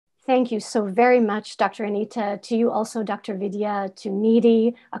Thank you so very much, Dr. Anita, to you also, Dr. Vidya, to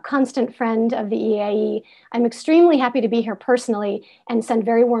Nidhi, a constant friend of the EAE. I'm extremely happy to be here personally and send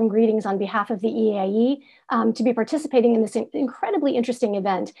very warm greetings on behalf of the EAE to be participating in this incredibly interesting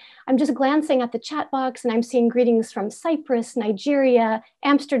event. I'm just glancing at the chat box and I'm seeing greetings from Cyprus, Nigeria,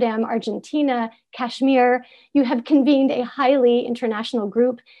 Amsterdam, Argentina, Kashmir. You have convened a highly international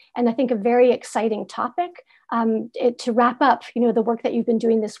group and I think a very exciting topic. To wrap up, the work that you've been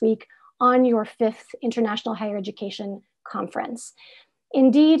doing this week on your 5th International Higher Education Conference.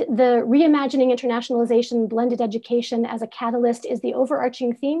 Indeed, the Reimagining Internationalization Blended Education as a Catalyst is the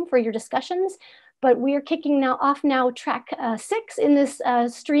overarching theme for your discussions, but we are kicking off track 6 in this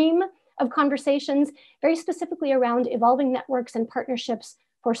stream of conversations, very specifically around evolving networks and partnerships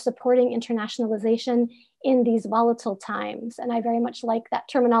for supporting internationalization in these volatile times. And I very much like that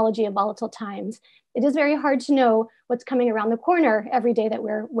terminology of volatile times. It is very hard to know what's coming around the corner every day that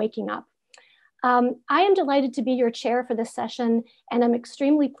we're waking up. I am delighted to be your chair for this session, and I'm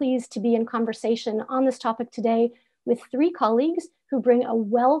extremely pleased to be in conversation on this topic today with 3 colleagues who bring a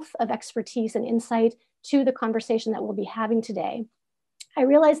wealth of expertise and insight to the conversation that we'll be having today. I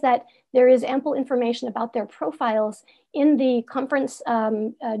realize that there is ample information about their profiles in the conference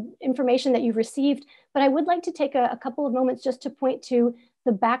information that you've received, but I would like to take a couple of moments just to point to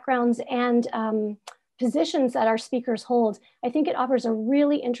the backgrounds and positions that our speakers hold. I think it offers a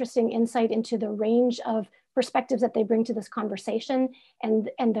really interesting insight into the range of perspectives that they bring to this conversation and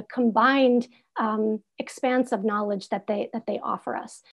the combined expanse of knowledge that they offer us.